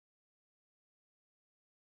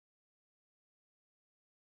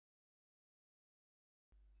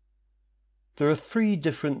There are 3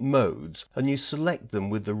 different modes, and you select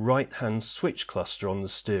them with the right-hand switch cluster on the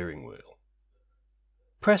steering wheel.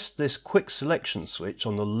 Press this quick selection switch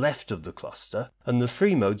on the left of the cluster and the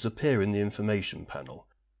 3 modes appear in the information panel.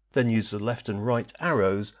 Then use the left and right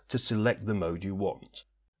arrows to select the mode you want.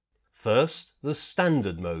 First, the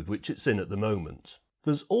standard mode, which it's in at the moment.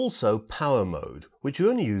 There's also power mode, which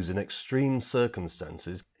you only use in extreme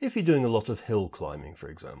circumstances if you're doing a lot of hill climbing, for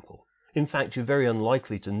example. In fact, you're very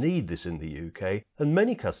unlikely to need this in the UK, and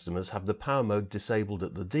many customers have the power mode disabled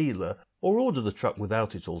at the dealer or order the truck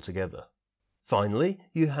without it altogether. Finally,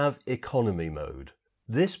 you have economy mode.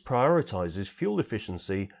 This prioritises fuel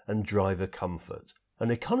efficiency and driver comfort.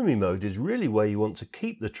 And economy mode is really where you want to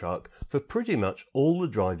keep the truck for pretty much all the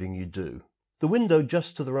driving you do. The window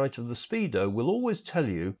just to the right of the speedo will always tell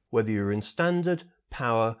you whether you're in standard,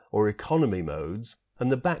 power or economy modes,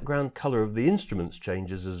 and the background colour of the instruments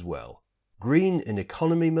changes as well. Green in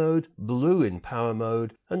economy mode, blue in power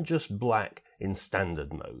mode, and just black in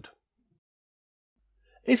standard mode.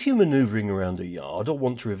 If you're manoeuvring around a yard or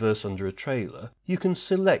want to reverse under a trailer, you can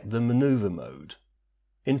select the manoeuvre mode.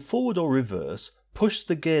 In forward or reverse, push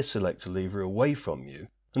the gear selector lever away from you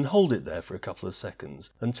and hold it there for a couple of seconds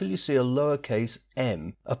until you see a lowercase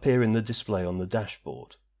m appear in the display on the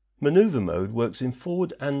dashboard. Manoeuvre mode works in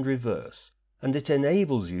forward and reverse, and it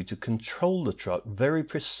enables you to control the truck very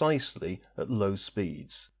precisely at low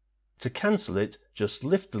speeds. To cancel it, just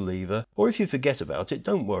lift the lever, or if you forget about it,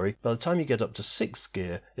 don't worry, by the time you get up to 6th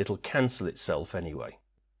gear, it'll cancel itself anyway.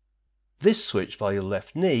 This switch by your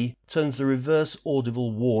left knee turns the reverse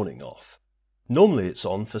audible warning off. Normally it's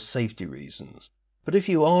on for safety reasons, but if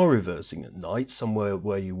you are reversing at night somewhere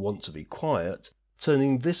where you want to be quiet,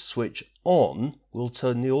 turning this switch on will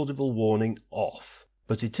turn the audible warning off.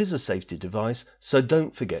 But it is a safety device, so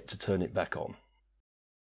don't forget to turn it back on.